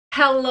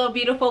Hello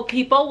beautiful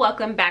people,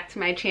 welcome back to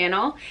my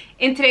channel.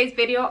 In today's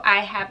video I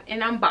have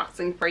an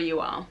unboxing for you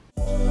all.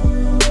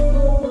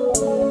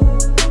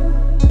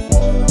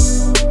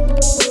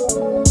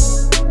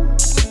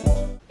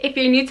 If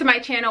you're new to my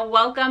channel,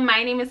 welcome.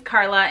 My name is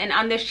Carla and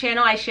on this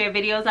channel I share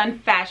videos on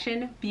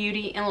fashion,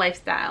 beauty, and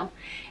lifestyle.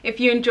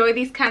 If you enjoy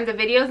these kinds of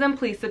videos, then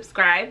please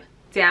subscribe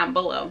down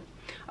below.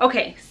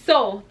 Okay,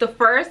 so the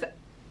first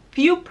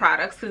few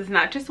products, because it's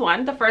not just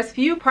one, the first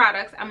few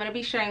products I'm going to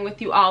be sharing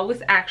with you all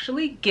was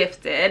actually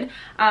gifted.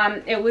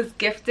 It was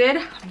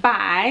gifted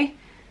by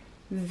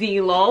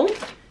Zeelool.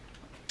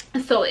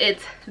 So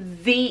it's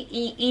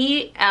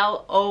Zeelool.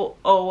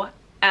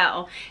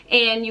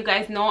 And you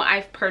guys know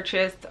I've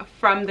purchased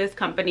from this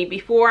company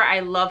before.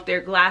 I love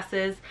their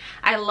glasses.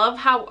 I love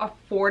how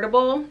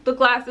affordable the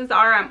glasses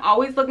are. I'm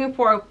always looking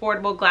for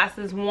affordable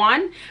glasses.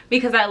 One,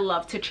 because I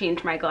love to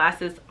change my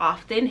glasses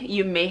often.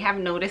 You may have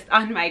noticed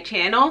on my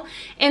channel.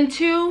 And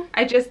two,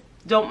 I just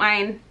don't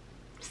mind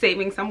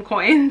saving some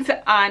coins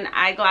on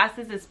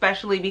eyeglasses,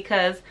 especially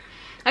because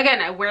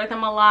again, I wear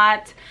them a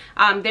lot.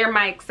 They're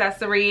my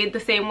accessory. The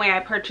same way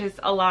I purchase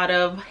a lot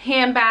of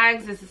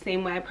handbags is the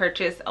same way I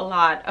purchase a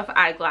lot of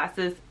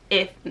eyeglasses,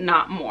 if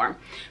not more.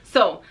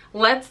 So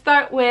let's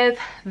start with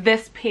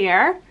this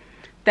pair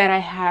that I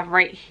have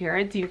right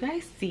here. Do you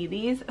guys see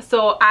these?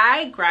 So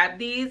I grabbed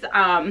these.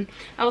 I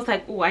was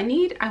like, oh,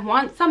 I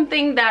want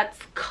something that's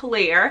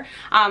clear,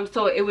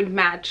 so it would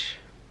match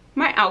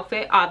my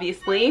outfit,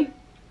 obviously.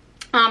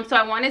 So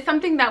I wanted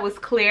something that was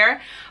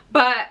clear,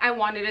 but I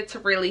wanted it to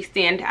really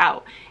stand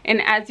out.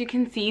 And as you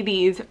can see,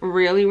 these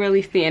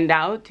really stand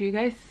out. Do you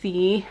guys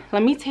see?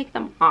 Let me take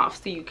them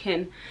off so you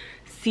can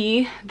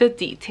see the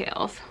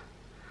details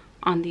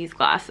on these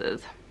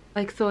glasses.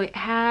 Like, so it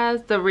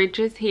has the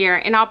ridges here,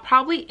 and I'll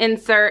probably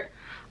insert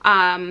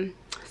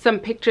some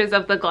pictures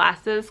of the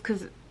glasses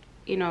because,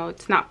 you know,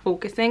 it's not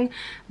focusing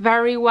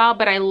very well,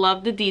 but I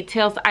love the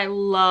details. I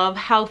love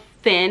how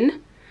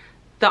thin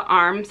the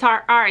arms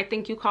are. I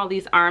think you call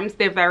these arms.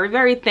 They're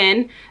very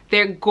thin.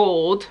 They're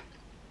gold.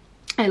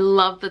 I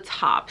love the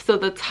top. So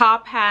the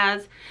top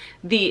has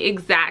the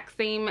exact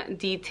same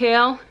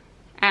detail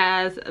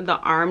as the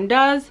arm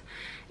does,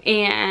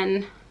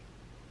 and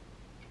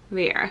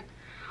there.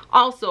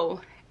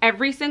 Also,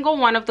 every single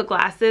one of the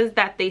glasses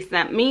that they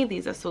sent me,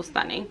 these are so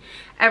stunning.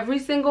 Every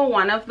single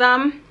one of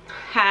them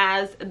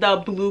has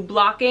the blue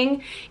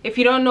blocking. If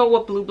you don't know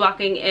what blue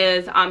blocking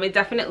is, it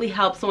definitely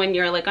helps when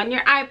you're like on your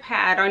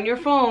iPad, on your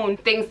phone,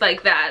 things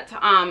like that.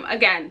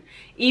 Again,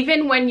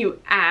 even when you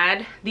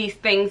add these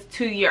things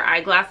to your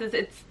eyeglasses,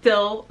 it's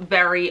still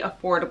very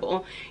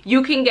affordable.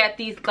 You can get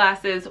these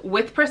glasses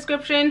with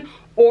prescription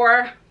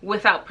or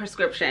without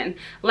prescription.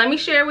 Let me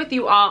share with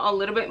you all a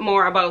little bit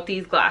more about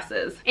these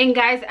glasses. And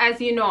guys,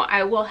 as you know,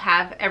 I will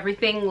have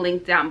everything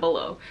linked down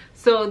below.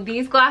 So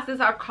these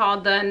glasses are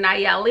called the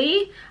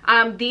Nayeli.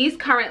 These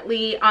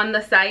currently on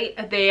the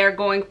site, they are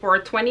going for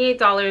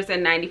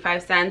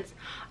 $28.95.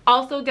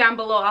 Also down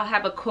below, I'll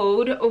have a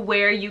code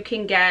where you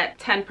can get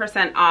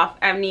 10% off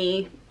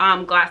any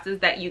glasses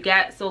that you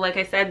get. So like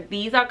I said,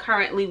 these are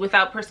currently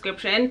without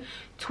prescription,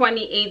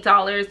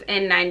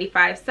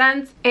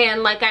 $28.95.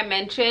 And like I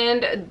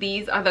mentioned,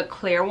 these are the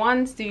clear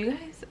ones. Do you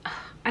guys,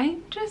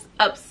 I'm just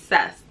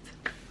obsessed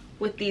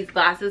with these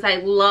glasses. I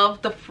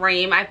love the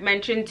frame. I've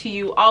mentioned to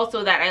you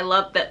also that I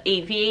love the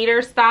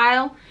aviator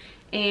style,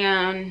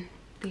 and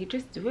they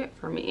just do it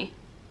for me.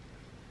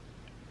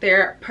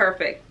 They're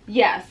perfect.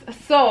 Yes,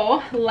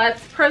 so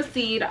let's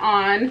proceed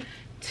on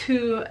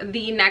to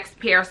the next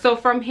pair. So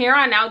from here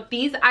on out,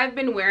 these I've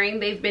been wearing.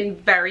 They've been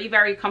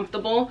very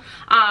comfortable,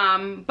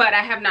 but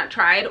I have not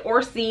tried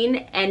or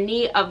seen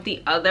any of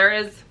the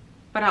others.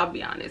 But I'll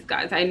be honest,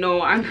 guys, I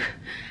know I'm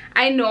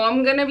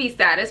gonna be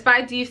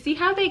satisfied. Do you see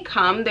how they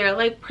come? They're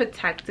like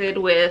protected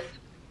with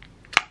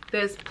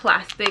this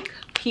plastic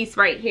piece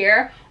right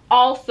here.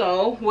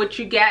 Also, what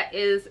you get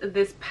is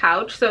this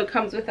pouch. So it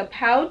comes with a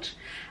pouch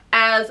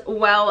as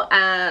well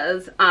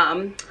as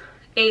a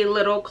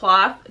little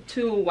cloth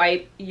to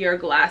wipe your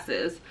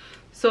glasses.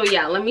 So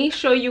yeah, let me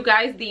show you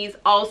guys these.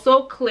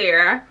 Also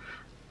clear.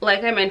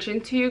 Like I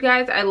mentioned to you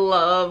guys, I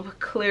love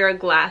clear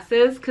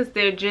glasses because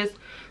they're just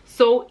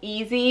so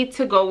easy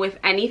to go with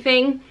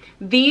anything.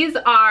 These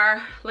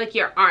are like,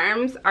 your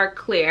arms are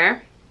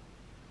clear.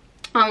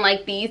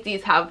 Unlike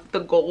these have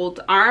the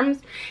gold arms,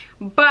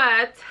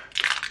 but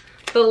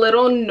the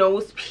little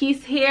nose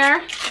piece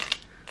here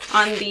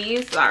on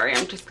these, sorry,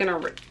 I'm just gonna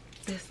rip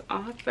this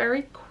off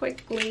very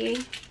quickly.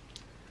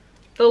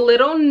 The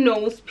little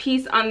nose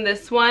piece on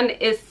this one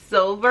is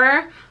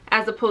silver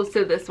as opposed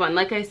to this one.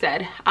 Like I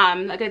said,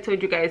 like I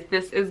told you guys,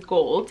 this is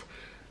gold.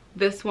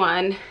 This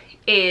one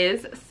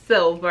is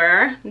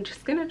silver. I'm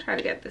just gonna try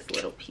to get this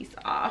little piece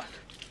off.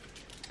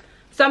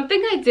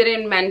 Something I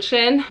didn't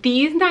mention,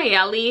 these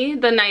Nayeli,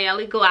 the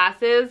Nayeli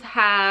glasses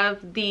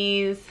have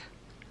these,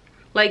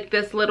 like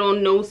this little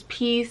nose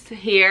piece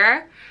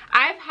here.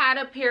 I've had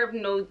a pair of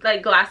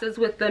glasses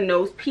with the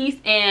nose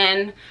piece,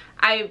 and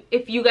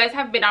if you guys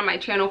have been on my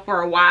channel for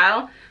a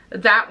while,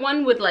 that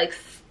one would like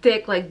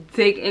stick, like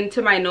dig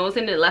into my nose,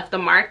 and it left a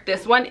mark.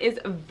 This one is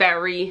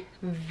very,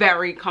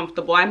 very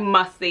comfortable. I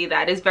must say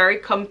that. It's very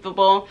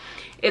comfortable.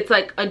 It's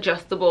like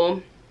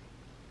adjustable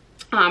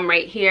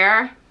right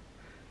here.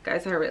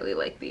 Guys, I really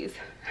like these.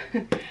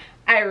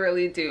 I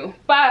really do.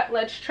 But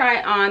let's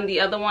try on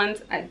the other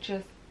ones. I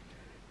just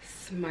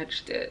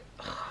smudged it.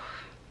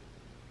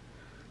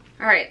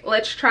 All right,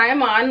 let's try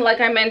them on.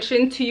 Like I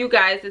mentioned to you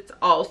guys, it's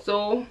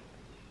also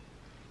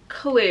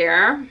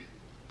clear.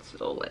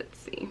 So let's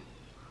see.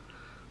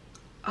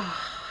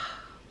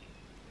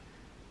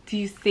 Do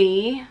you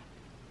see?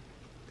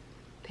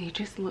 They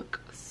just look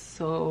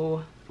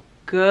so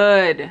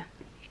good.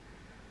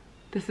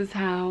 This is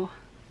how,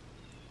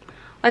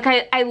 like,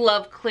 I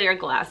love clear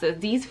glasses.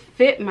 These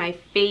fit my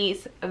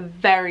face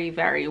very,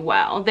 very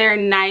well. They're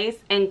nice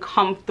and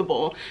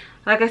comfortable.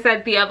 Like I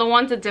said, the other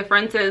ones, the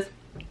difference is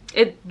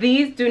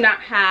these do not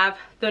have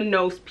the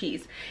nose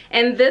piece.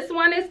 And this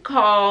one is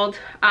called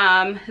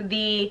I'm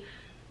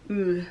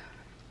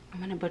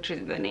gonna butcher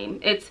the name.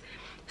 It's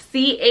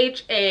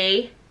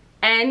Chandrikar,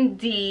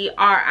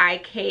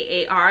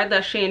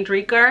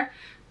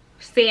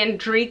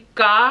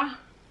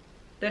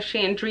 the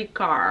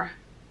Chandrikar.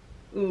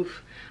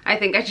 Oof, I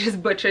think I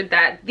just butchered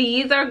that.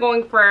 These are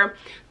going for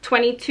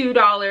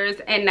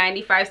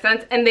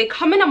 $22.95, and they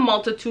come in a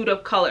multitude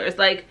of colors.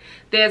 Like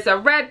there's a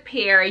red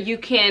pair, you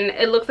can,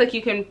 it looks like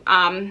you can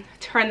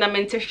turn them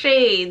into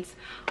shades,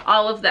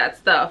 all of that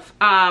stuff.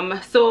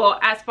 So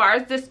as far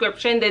as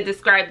description, they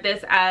describe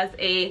this as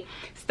a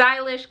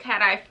stylish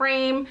cat-eye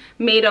frame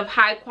made of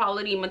high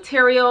quality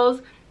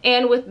materials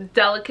and with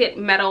delicate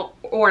metal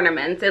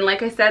ornaments. And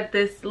like I said,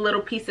 this little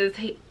pieces,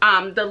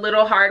 the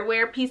little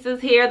hardware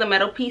pieces here, the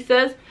metal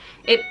pieces,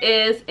 it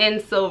is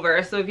in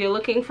silver. So if you're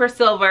looking for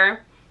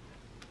silver,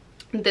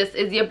 this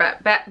is your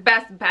best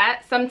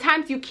bet.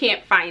 Sometimes you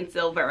can't find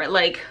silver.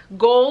 Like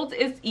gold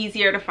is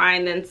easier to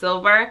find than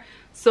silver.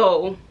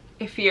 So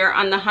if you're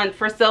on the hunt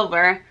for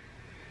silver,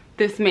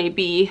 this may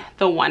be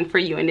the one for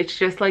you. And it's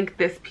just like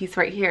this piece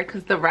right here,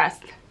 because the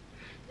rest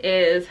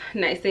is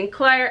nice and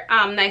clear.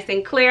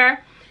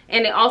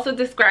 And it also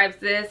describes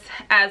this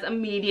as a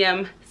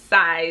medium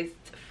sized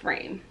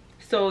frame.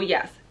 So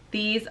yes,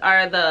 these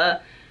are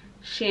the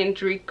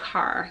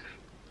Chandrikar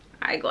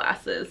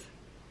eyeglasses.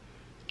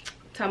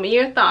 Tell me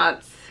your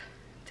thoughts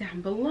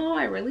down below.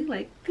 I really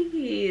like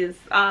these.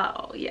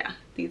 Oh yeah,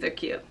 these are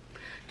cute.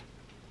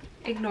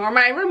 Ignore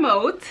my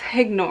remote.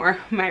 Ignore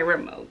my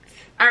remote.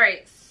 All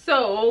right,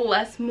 so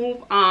let's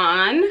move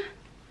on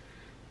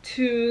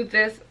to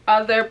this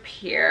other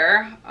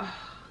pair. Oh,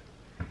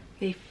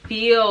 they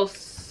feel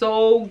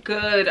so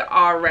good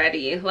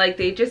already. Like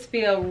they just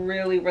feel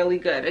really, really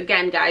good.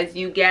 Again, guys,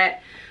 you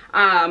get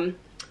a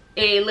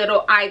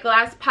little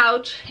eyeglass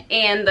pouch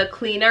and the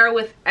cleaner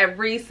with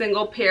every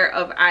single pair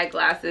of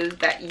eyeglasses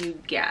that you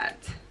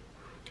get.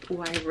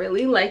 Ooh, I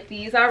really like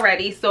these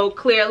already. So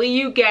clearly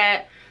you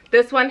get,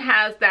 this one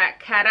has that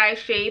cat eye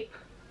shape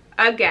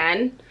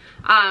again.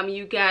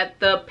 You get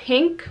the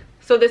pink.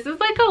 So this is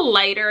like a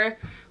lighter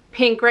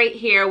pink right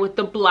here with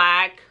the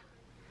black.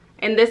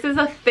 And this is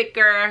a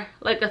thicker,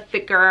 like a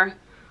thicker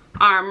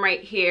arm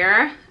right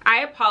here.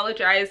 I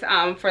apologize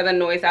for the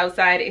noise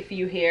outside. If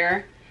you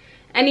hear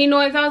any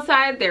noise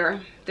outside,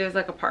 there's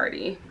like a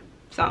party.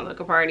 Sounds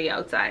like a party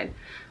outside.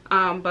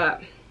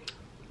 But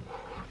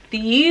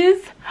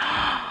these,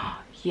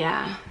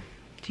 yeah.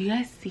 Do you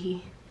guys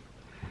see?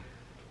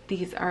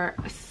 These are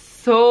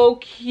so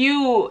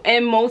cute,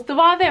 and most of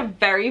all, they're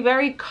very,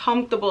 very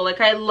comfortable.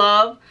 Like I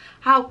love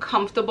how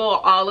comfortable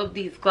all of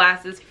these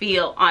glasses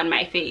feel on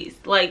my face.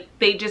 Like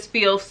they just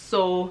feel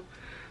so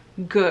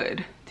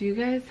good. Do you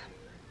guys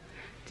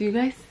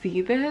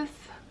see this?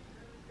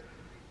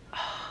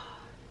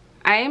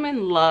 I am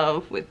in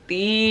love with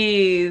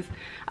these.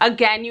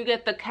 Again, you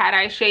get the cat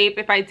eye shape,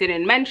 if I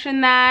didn't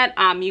mention that.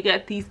 You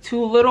get these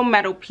two little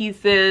metal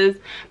pieces,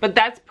 but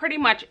that's pretty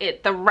much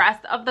it. The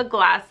rest of the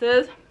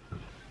glasses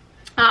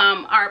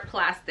are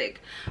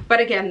plastic. But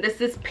again,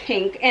 this is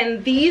pink,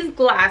 and these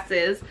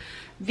glasses,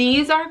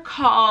 these are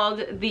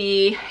called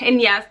the,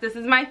 and yes, this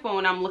is my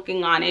phone, I'm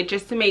looking on it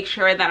just to make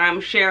sure that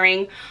I'm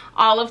sharing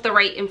all of the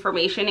right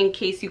information in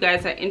case you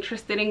guys are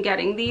interested in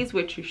getting these,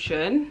 which you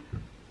should.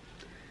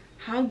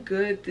 How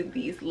good do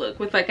these look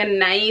with like a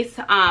nice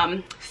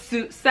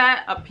suit set,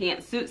 a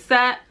pantsuit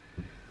set?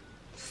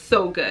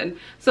 So good.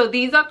 So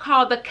these are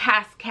called the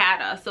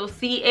Cascata, so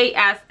C-A-S-C-A-T-A,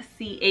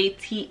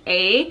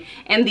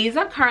 and these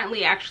are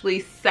currently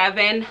actually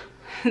 $7.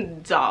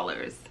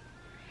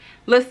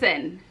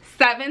 Listen,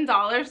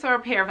 $7 for a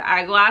pair of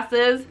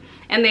eyeglasses,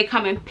 and they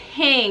come in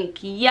pink,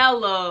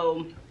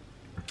 yellow,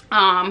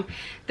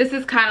 this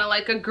is kind of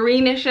like a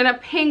greenish and a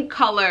pink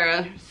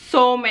color.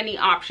 So many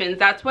options.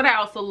 That's what I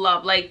also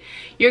love. Like,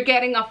 you're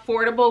getting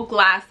affordable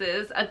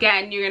glasses.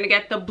 Again, you're gonna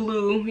get the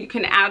blue, you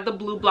can add the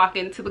blue block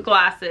into the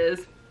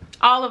glasses,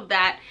 all of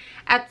that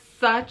at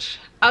such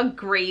a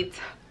great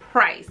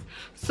price.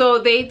 So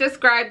they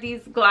describe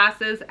these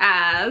glasses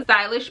as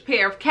stylish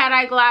pair of cat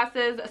eye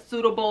glasses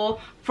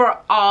suitable for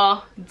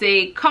all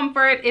day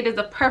comfort. It is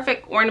a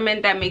perfect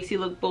ornament that makes you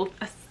look both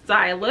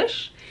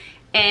stylish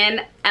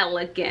and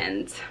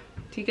elegant.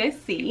 Do you guys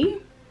see?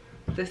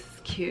 This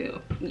is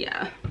cute.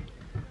 Yeah,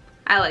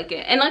 I like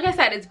it. And like I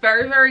said, it's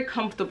very, very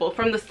comfortable.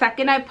 From the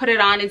second I put it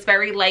on, it's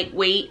very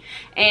lightweight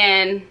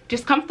and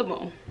just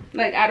comfortable.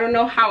 Like, I don't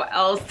know how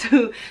else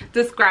to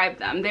describe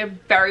them. They're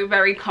very,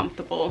 very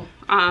comfortable.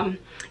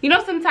 You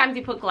know, sometimes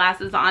you put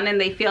glasses on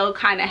and they feel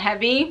kind of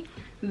heavy.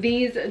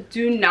 These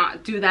do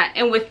not do that.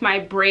 And with my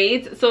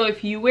braids, so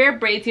if you wear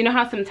braids, you know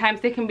how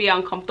sometimes they can be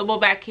uncomfortable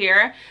back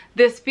here.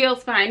 This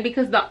feels fine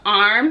because the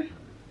arm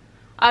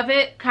of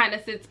it kind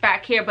of sits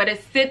back here, but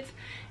it sits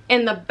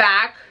in the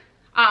back,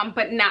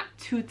 but not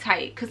too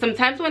tight, because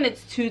sometimes when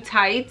it's too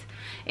tight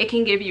it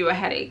can give you a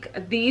headache.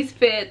 These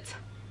fit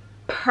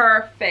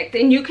perfect.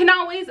 And you can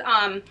always,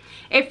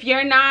 if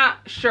you're not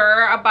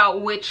sure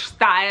about which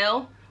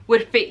style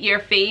would fit your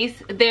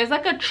face, there's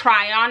like a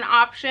try on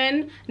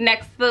option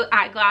next to the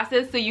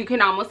eyeglasses, so you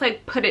can almost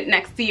like put it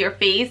next to your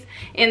face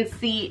and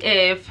see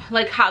if,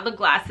 like, how the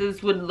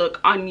glasses would look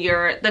on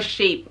the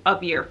shape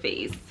of your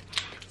face.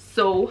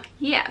 So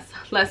yes,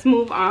 let's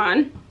move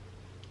on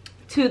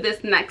to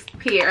this next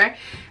pair.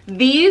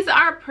 These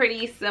are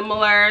pretty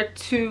similar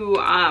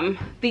to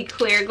the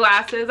clear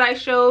glasses I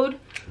showed,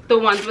 the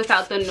ones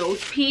without the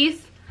nose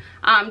piece.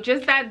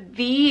 Just that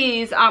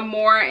these are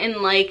more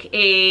in like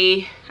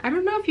a, I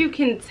don't know if you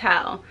can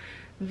tell,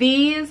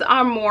 these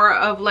are more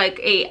of like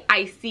a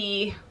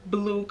icy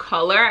blue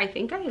color. I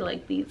think I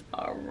like these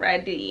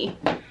already.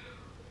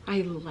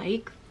 I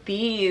like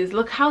these.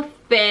 Look how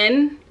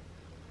thin.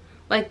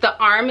 Like, the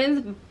arm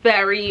is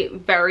very,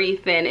 very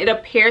thin. It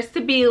appears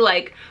to be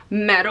like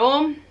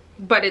metal,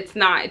 but it's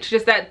not. It's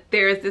just that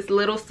there's this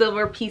little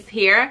silver piece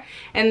here,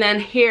 and then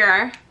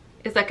here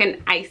is like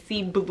an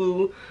icy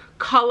blue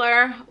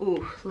color.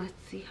 Ooh, let's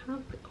see how,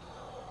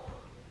 oh,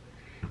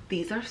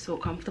 these are so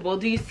comfortable.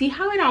 Do you see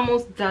how it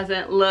almost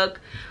doesn't look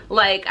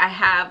like I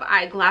have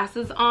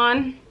eyeglasses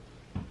on?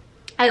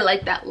 I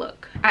like that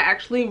look. I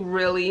actually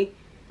really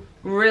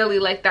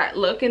like that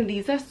look, and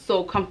these are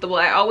so comfortable.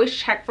 I always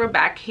check for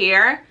back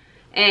hair,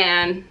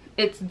 and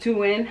it's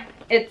doing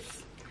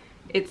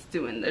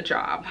the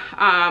job.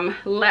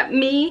 Let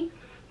me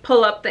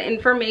pull up the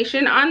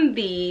information on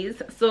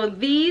these. So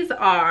these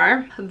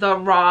are the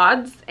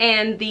rods,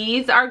 and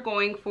these are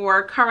going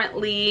for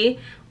currently,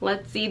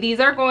 let's see,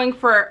 these are going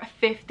for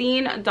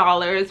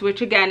 $15,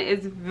 which again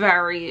is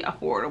very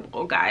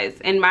affordable, guys.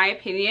 In my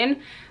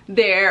opinion,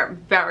 they're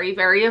very,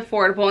 very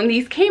affordable, and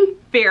these came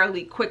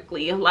fairly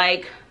quickly.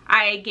 Like,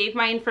 I gave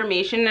my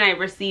information and I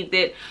received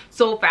it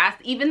so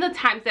fast. Even the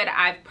times that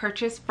I've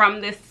purchased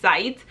from this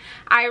site,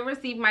 I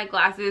received my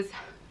glasses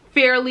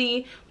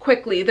fairly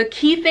quickly. The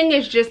key thing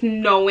is just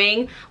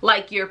knowing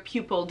like your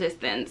pupil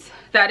distance.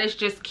 That is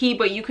just key,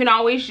 but you can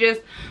always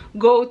just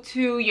go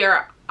to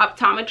your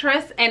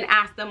optometrist and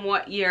ask them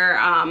what your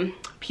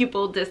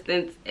pupil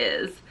distance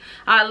is.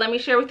 Let me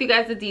share with you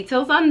guys the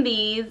details on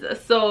these.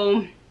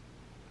 So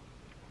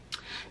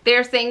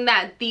they're saying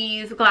that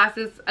these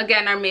glasses,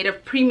 again, are made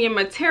of premium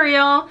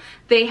material.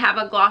 They have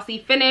a glossy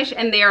finish,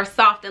 and they are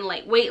soft and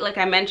lightweight. Like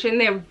I mentioned,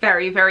 they're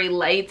very, very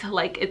light.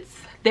 Like,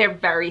 they're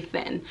very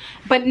thin,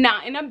 but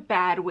not in a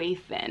bad way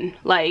thin.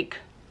 Like,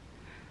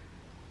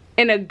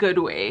 in a good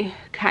way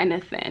kind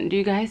of thin. Do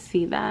you guys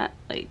see that?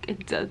 Like,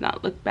 it does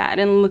not look bad.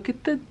 And look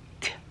at the,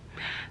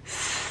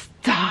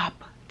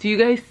 stop. Do you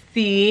guys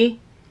see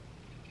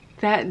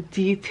that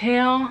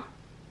detail?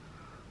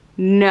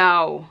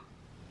 No.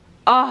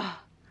 Oh.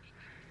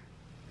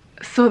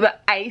 So the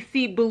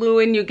icy blue,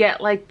 and you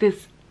get like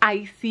this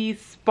icy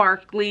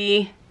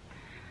sparkly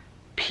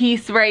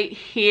piece right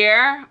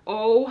here.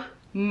 Oh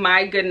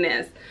my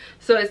goodness.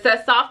 So it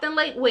says soft and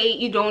lightweight.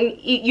 You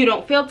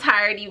don't feel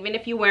tired even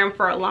if you wear them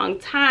for a long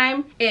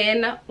time.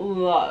 In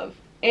love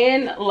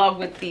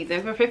with these.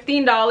 And for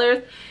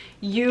 $15,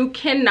 you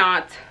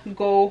cannot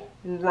go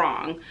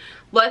wrong.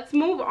 Let's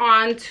move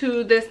on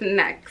to this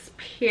next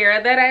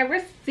pair that I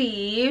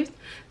received.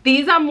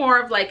 These are more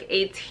of like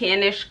a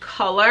tannish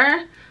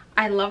color.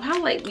 I love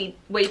how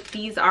lightweight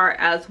these are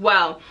as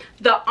well.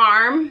 The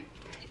arm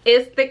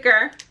is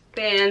thicker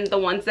than the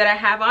ones that I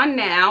have on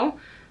now.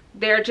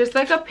 They're just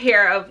like a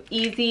pair of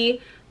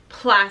easy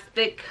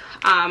plastic,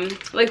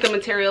 like the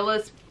material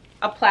is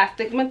a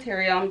plastic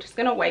material. I'm just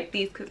gonna wipe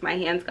these because my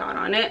hands got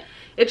on it.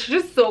 It's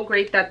just so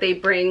great that they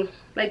bring,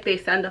 like, they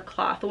send a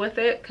cloth with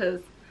it,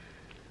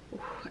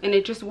 and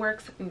it just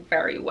works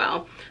very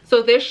well.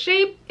 So this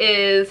shape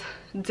is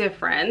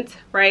different,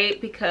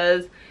 right?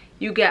 Because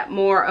you get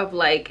more of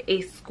like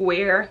a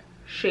square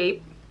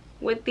shape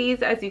with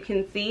these, as you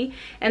can see.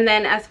 And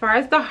then as far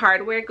as the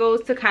hardware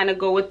goes, to kind of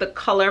go with the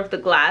color of the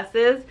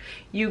glasses,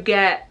 you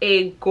get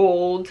a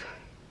gold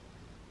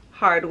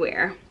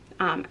hardware,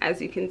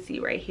 as you can see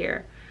right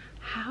here.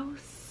 How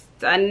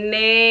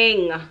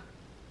stunning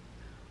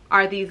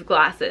are these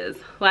glasses?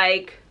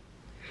 Like,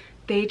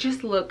 they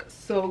just look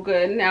so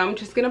good. Now I'm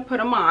just gonna put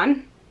them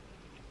on.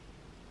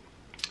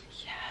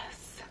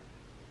 Yes.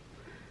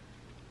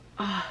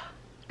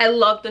 I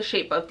love the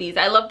shape of these.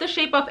 I love the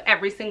shape of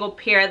every single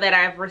pair that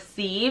I've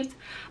received,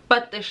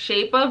 but the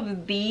shape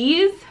of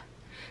these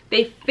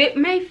They fit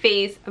my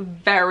face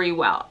very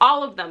well.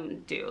 All of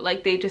them do.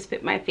 Like, they just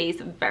fit my face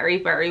very,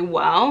 very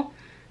well.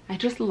 I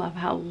just love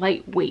how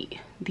lightweight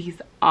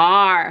these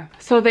are.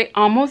 So they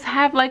almost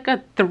have like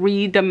a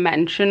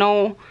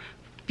three-dimensional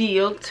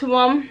feel to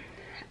them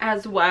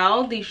as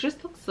well. These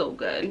just look so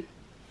good.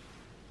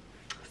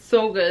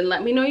 So good.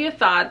 Let me know your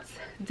thoughts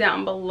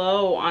down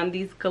below on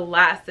these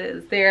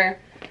glasses. They're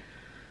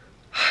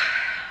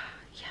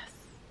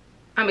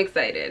I'm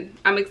excited.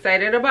 I'm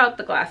excited about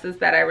the glasses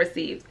that I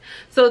received.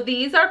 So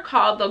these are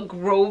called the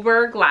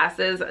Grover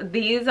glasses.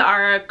 These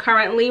are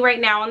currently right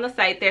now on the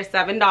site. They're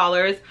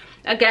 $7.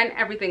 Again,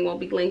 everything will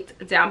be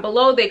linked down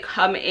below. They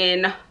come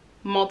in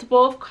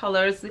multiple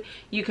colors.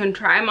 You can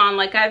try them on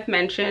like I've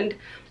mentioned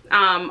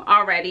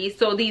already.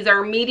 So these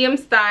are medium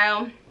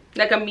style,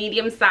 like a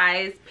medium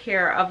size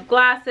pair of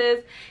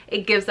glasses.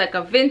 It gives like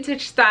a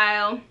vintage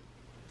style.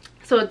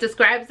 So it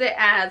describes it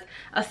as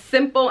a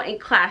simple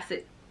and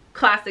classic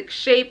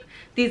shape.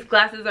 These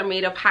glasses are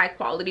made of high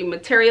quality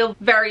material,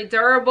 very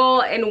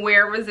durable and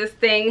wear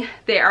resisting.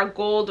 They are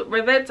gold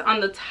rivets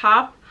on the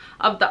top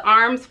of the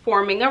arms,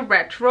 forming a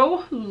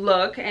retro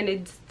look, and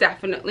it's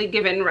definitely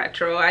given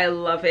retro. I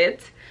love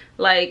it.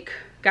 Like,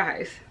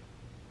 guys,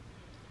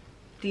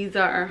 these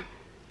are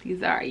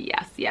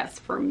yes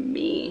for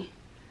me.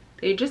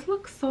 They just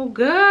look so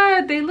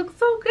good. They look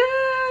so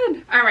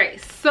good. All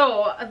right,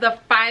 so the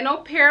final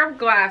pair of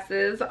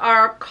glasses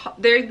are,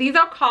 these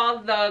are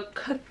called the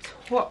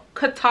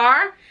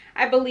Qatar,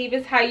 I believe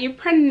is how you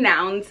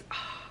pronounce,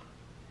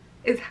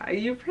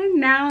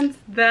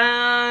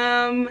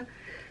 them.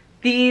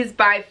 These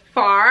by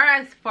far,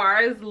 as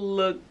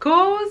look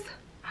goes,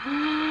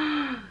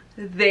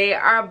 they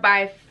are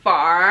by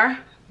far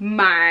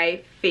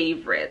my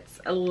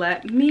favorites. Oh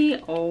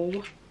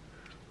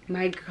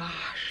my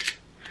gosh.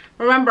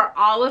 Remember,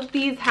 all of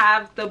these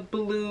have the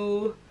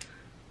blue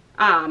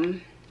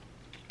light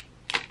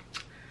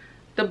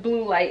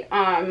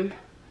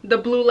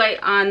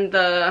on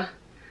the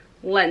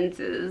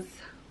lenses.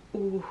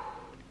 Ooh.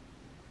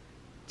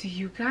 Do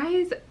you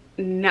guys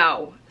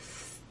know?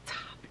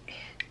 Stop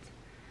it.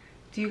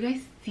 Do you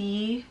guys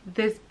see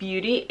this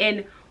beauty?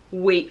 And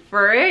wait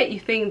for it.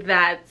 You think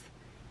that's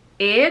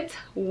it?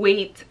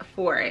 Wait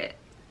for it.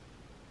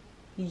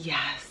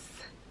 Yes.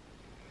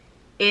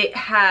 It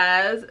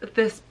has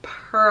this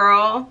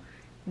pearl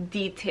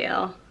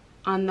detail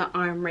on the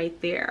arm right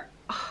there.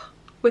 Oh,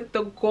 with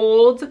the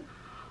gold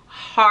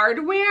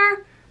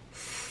hardware.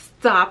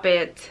 Stop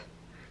it.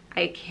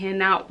 I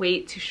cannot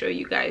wait to show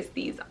you guys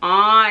these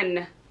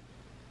on.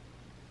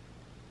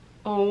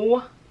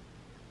 Oh,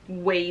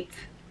 wait.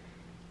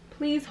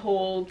 Please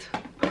hold.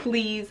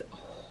 Please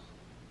hold.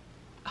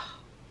 Oh,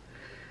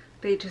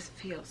 they just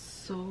feel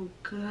so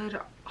good.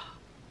 Oh.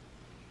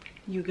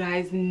 You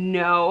guys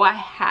know I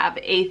have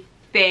a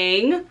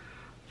thing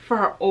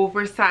for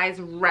oversized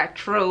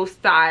retro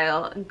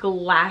style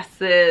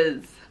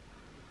glasses.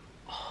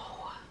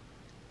 Oh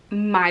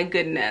my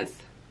goodness.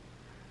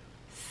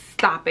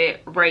 Stop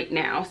it right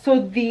now.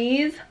 So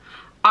these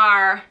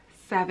are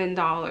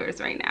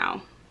 $7 right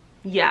now.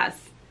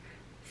 Yes,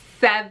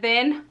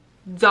 $7.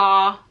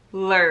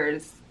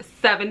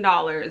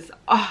 $7.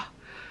 Oh,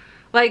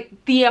 like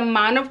the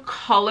amount of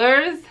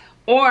colors,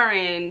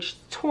 orange,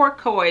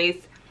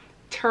 turquoise,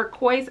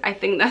 I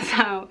think that's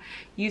how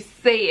you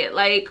say it.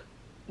 Like,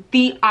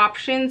 the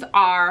options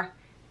are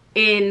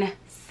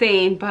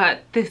insane,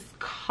 but this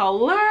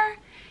color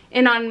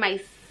and on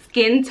my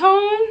skin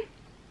tone,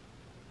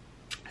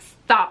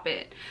 stop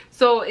it.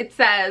 So it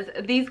says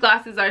these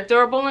glasses are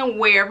durable and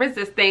wear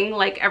resisting,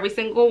 like every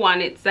single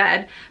one. It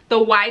said the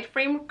wide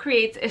frame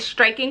creates a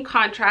striking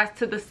contrast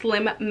to the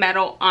slim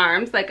metal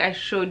arms, like I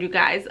showed you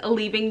guys,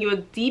 leaving you a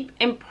deep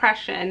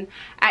impression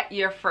at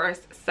your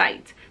first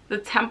sight. The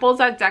temples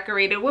are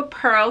decorated with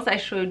pearls. I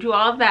showed you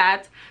all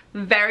that.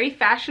 Very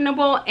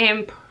fashionable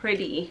and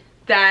pretty.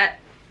 That,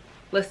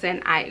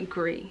 listen, I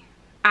agree.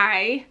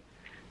 I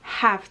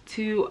have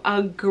to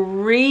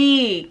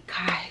agree,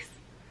 guys.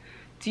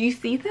 Do you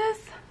see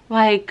this?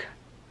 Like,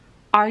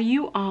 are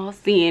you all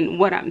seeing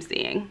what I'm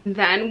seeing?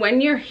 Then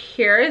when your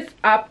hair is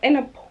up in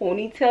a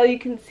ponytail, you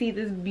can see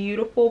this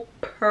beautiful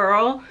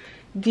pearl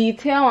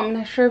detail. I'm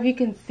not sure if you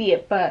can see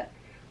it, but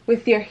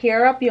with your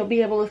hair up, you'll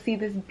be able to see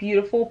this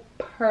beautiful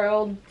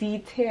pearl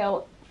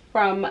detail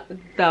from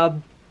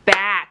the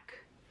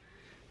back.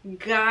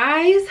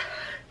 Guys,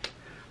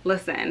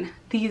 listen,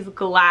 these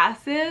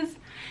glasses,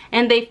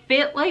 and they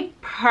fit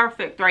like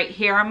perfect right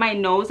here on my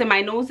nose, and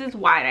my nose is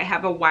wide. I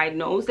have a wide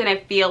nose, and I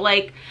feel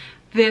like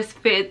this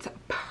fits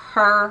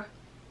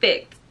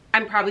perfect.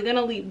 I'm probably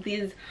gonna leave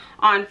these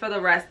on for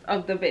the rest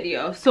of the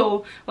video.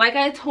 So like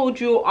I told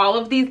you, all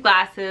of these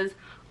glasses,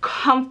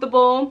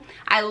 comfortable.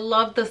 I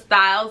love the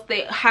styles.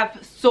 They have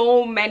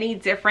so many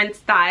different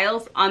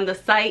styles on the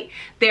site.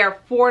 They're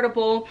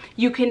affordable.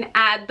 You can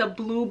add the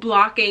blue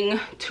blocking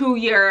to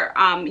your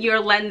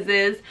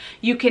lenses.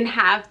 You can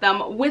have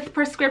them with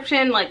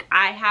prescription. Like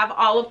I have,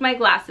 all of my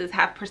glasses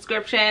have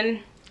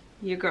prescription.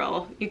 your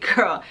girl,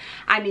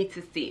 I need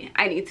to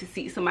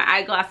see. So my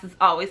eyeglasses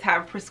always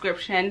have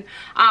prescription,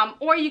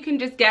 or you can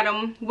just get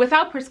them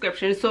without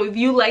prescription. So if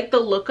you like the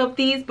look of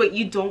these but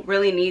you don't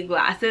really need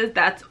glasses,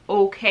 that's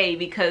okay,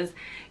 because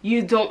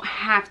you don't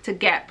have to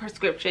get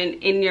prescription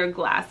in your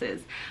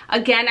glasses.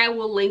 Again, I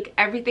will link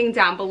everything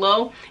down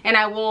below, and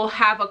I will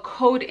have a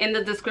code in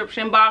the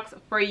description box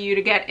for you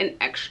to get an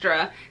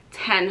extra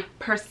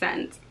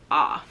 10%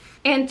 off.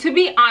 And to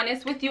be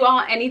honest with you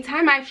all,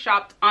 anytime I've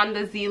shopped on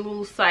the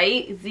Zeelool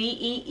site,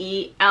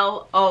 Zeelool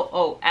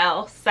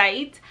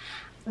site,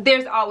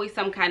 there's always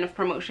some kind of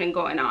promotion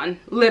going on.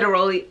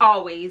 Literally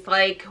always.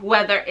 Like,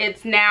 whether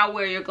it's now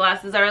where your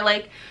glasses are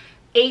like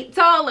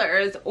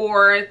 $8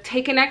 or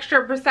take an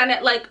extra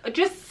percent, like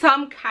just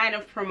some kind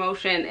of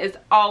promotion is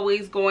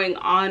always going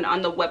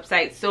on the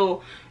website.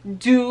 So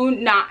do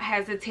not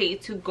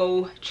hesitate to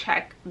go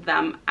check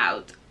them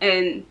out.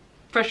 And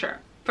for sure,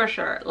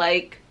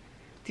 like,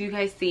 do you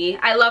guys see?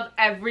 I love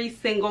every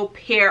single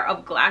pair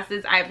of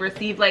glasses I've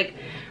received. Like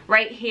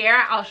right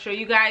here, I'll show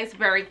you guys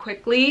very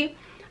quickly.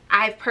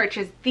 I've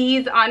purchased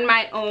these on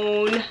my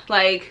own.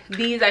 Like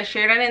these, I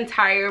shared an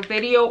entire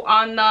video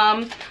on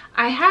them.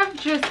 I have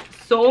just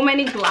so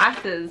many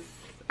glasses.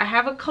 I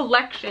have a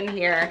collection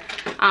here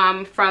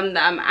from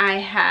them. I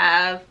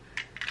have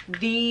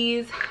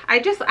these.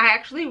 I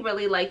actually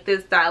really like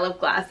this style of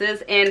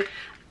glasses, and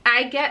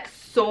I get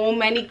so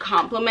many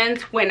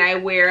compliments when I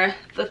wear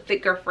the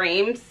thicker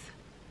frames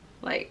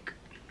like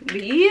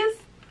these.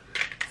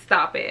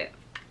 Stop it.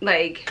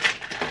 Like,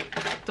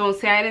 don't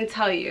say I didn't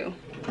tell you.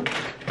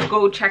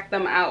 Go check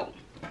them out.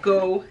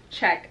 Go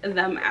check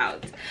them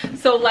out.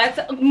 So let's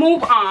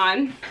move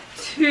on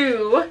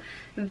to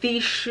the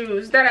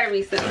shoes that I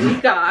recently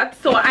got.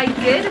 So I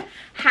did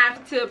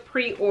have to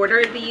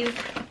pre-order these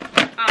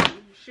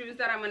shoes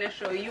that I'm going to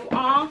show you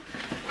all.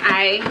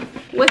 I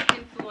was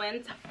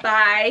influenced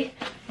by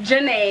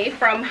Janae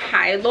from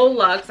High Low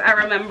Lux. I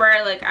remember,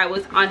 like, I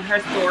was on her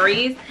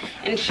stories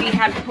and she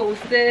had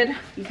posted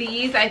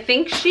these. I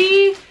think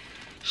she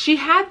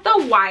had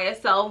the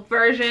YSL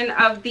version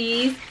of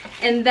these,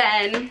 and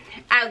then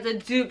as a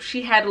dupe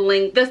she had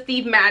linked the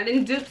Steve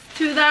Madden dupes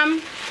to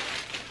them.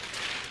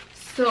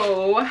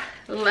 So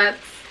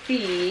let's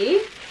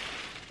see.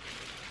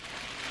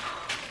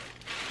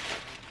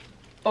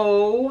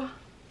 Oh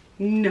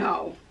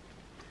no,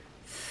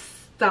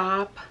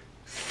 stop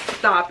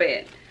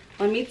it.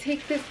 Let me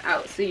take this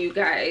out so you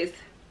guys,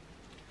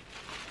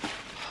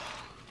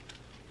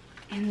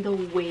 and the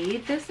way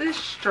this is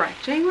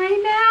stretching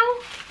right now,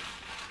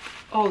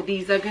 oh,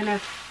 these are gonna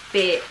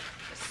fit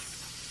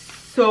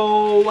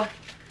so.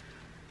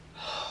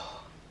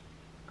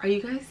 Are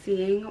you guys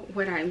seeing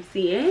what I'm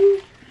seeing?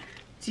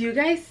 Do you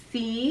guys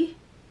see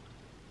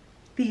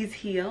these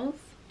heels?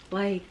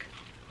 Like,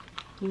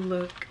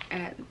 look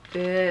at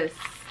this.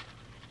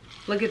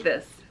 Look at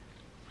this.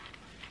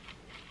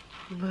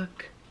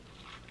 Look.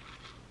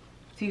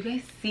 Do you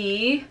guys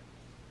see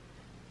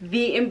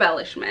the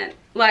embellishment?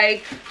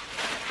 Like,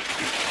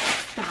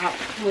 stop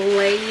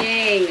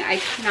playing. I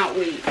cannot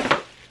wait.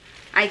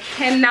 I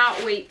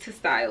cannot wait to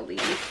style these.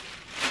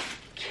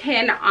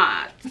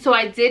 Cannot. So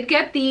I did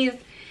get these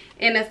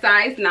in a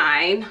size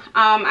 9.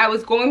 I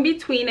was going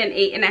between an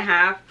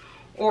 8.5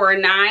 or a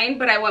 9,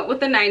 but I went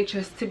with the 9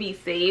 just to be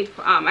safe.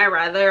 I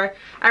rather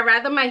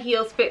my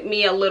heels fit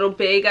me a little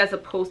big as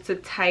opposed to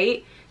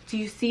tight. Do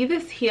you see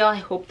this heel? I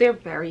hope they're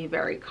very,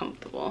 very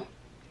comfortable,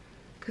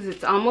 because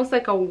it's almost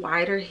like a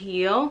wider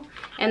heel.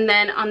 And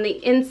then on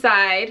the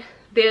inside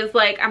there's,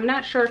 like, I'm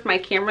not sure if my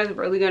camera is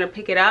really going to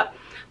pick it up,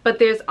 but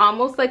there's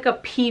almost like a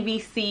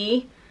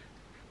PVC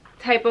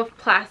type of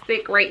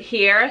plastic right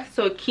here,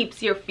 so it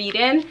keeps your feet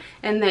in.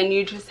 And then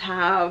you just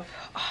have,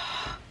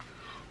 oh,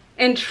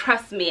 and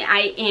trust me,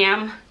 I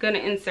am gonna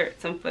insert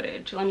some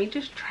footage. Let me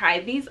just try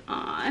these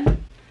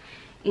on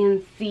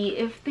and see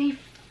if they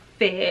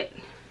fit.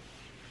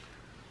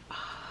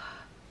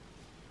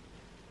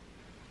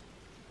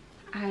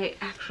 I'm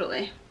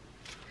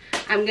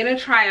gonna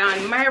try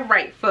on my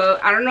right foot.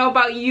 I don't know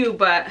about you,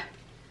 but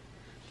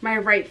my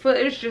right foot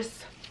is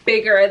just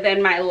bigger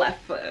than my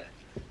left foot.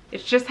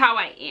 It's just how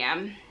I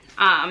am.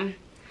 And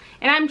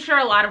I'm sure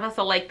a lot of us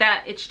are like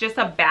that. It's just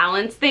a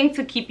balance thing,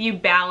 to keep you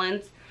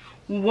balanced.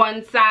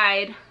 One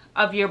side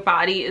of your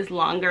body is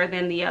longer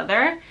than the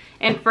other.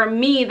 And for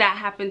me, that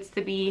happens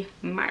to be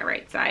my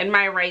right side.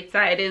 My right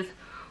side is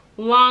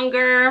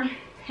longer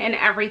and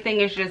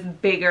everything is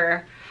just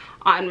bigger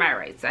on my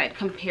right side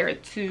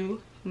compared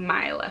to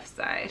my left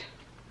side.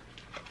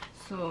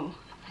 So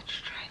let's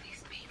try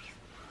these babies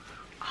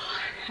on.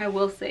 I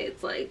will say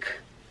it's like,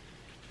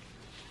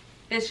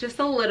 it's just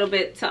a little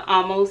bit to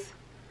almost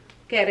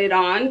get it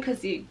on,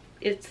 because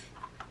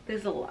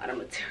there's a lot of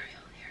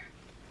material here.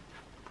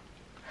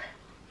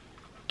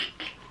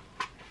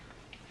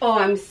 Oh,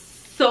 I'm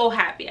so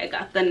happy I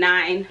got the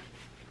 9.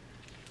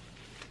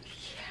 Yeah.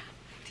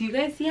 Do you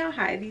guys see how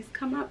high these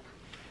come up?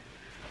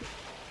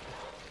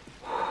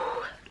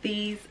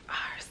 These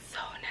are so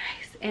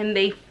nice, and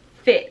they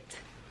fit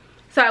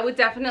So I would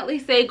definitely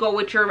say go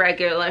with your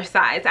regular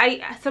size.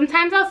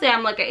 Sometimes I'll say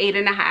I'm like an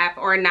 8.5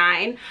 or a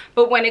 9,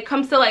 but when it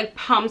comes to like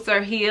pumps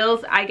or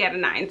heels, I get a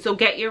 9. So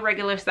get your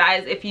regular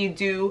size if you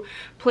do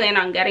plan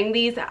on getting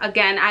these.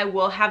 Again, I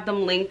will have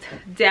them linked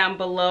down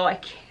below. I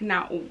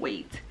cannot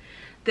wait.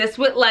 This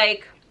with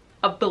like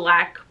a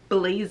black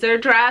blazer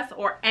dress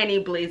or any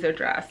blazer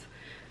dress.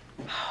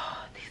 Oh,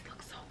 these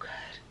look so good.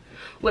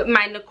 With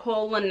my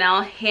Nicole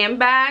Linnell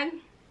handbag,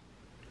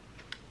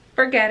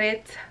 forget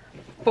it.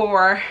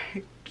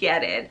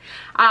 Forget it.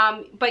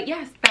 But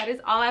yes, that is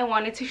all I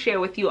wanted to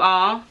share with you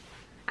all.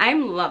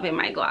 I'm loving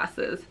my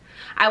glasses.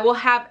 I will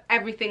have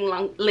everything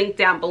linked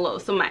down below.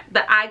 So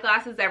the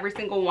eyeglasses, every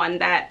single one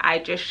that I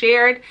just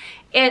shared,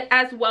 and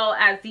as well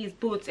as these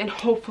boots, and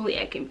hopefully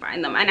I can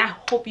find them. And I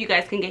hope you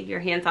guys can get your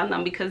hands on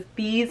them because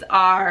these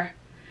are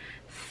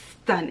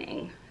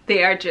stunning.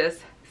 They are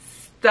just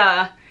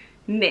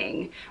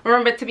stunning.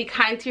 Remember to be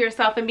kind to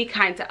yourself and be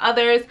kind to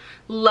others.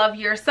 Love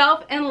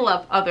yourself and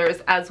love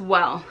others as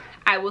well.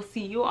 I will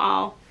see you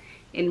all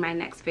in my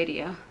next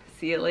video.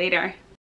 See you later.